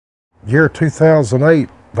year 2008,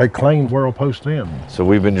 they claimed World Post Inn. So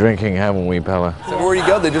we've been drinking, haven't we, Pella? Everywhere you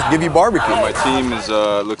go, they just give you barbecue. My team is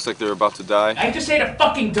looks like they're about to die. I just ate a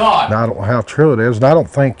fucking dog. Now, I don't know how true it is, and I don't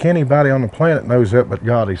think anybody on the planet knows that but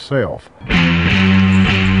God himself.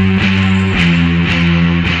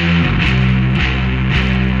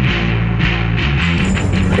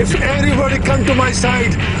 If anybody come to my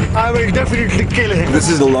side, I will definitely kill him. This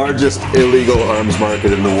is the largest illegal arms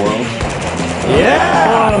market in the world.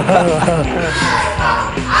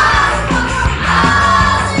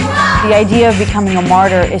 The idea of becoming a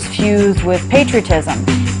martyr is fused with patriotism.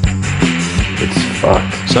 It's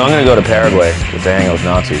fucked. So I'm gonna go to Paraguay to hang out with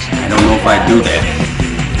Nazis. I don't know if I do that.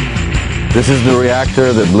 This is the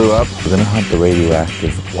reactor that blew up. We're gonna hunt the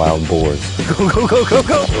radioactive wild boars. Go, go, go, go,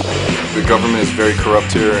 go. The government is very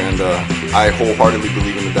corrupt here, and I wholeheartedly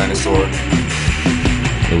believe in the dinosaur.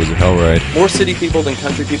 It was a hell ride. More city people than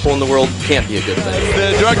country people in the world can't be a good thing.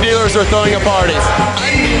 The drug dealers are throwing a party.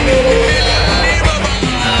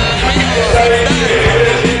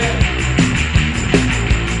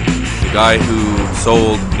 The guy who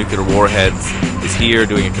sold nuclear warheads is here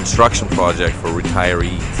doing a construction project for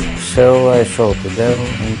retirees. So I showed to them,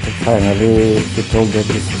 and finally he told that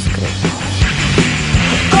this is correct.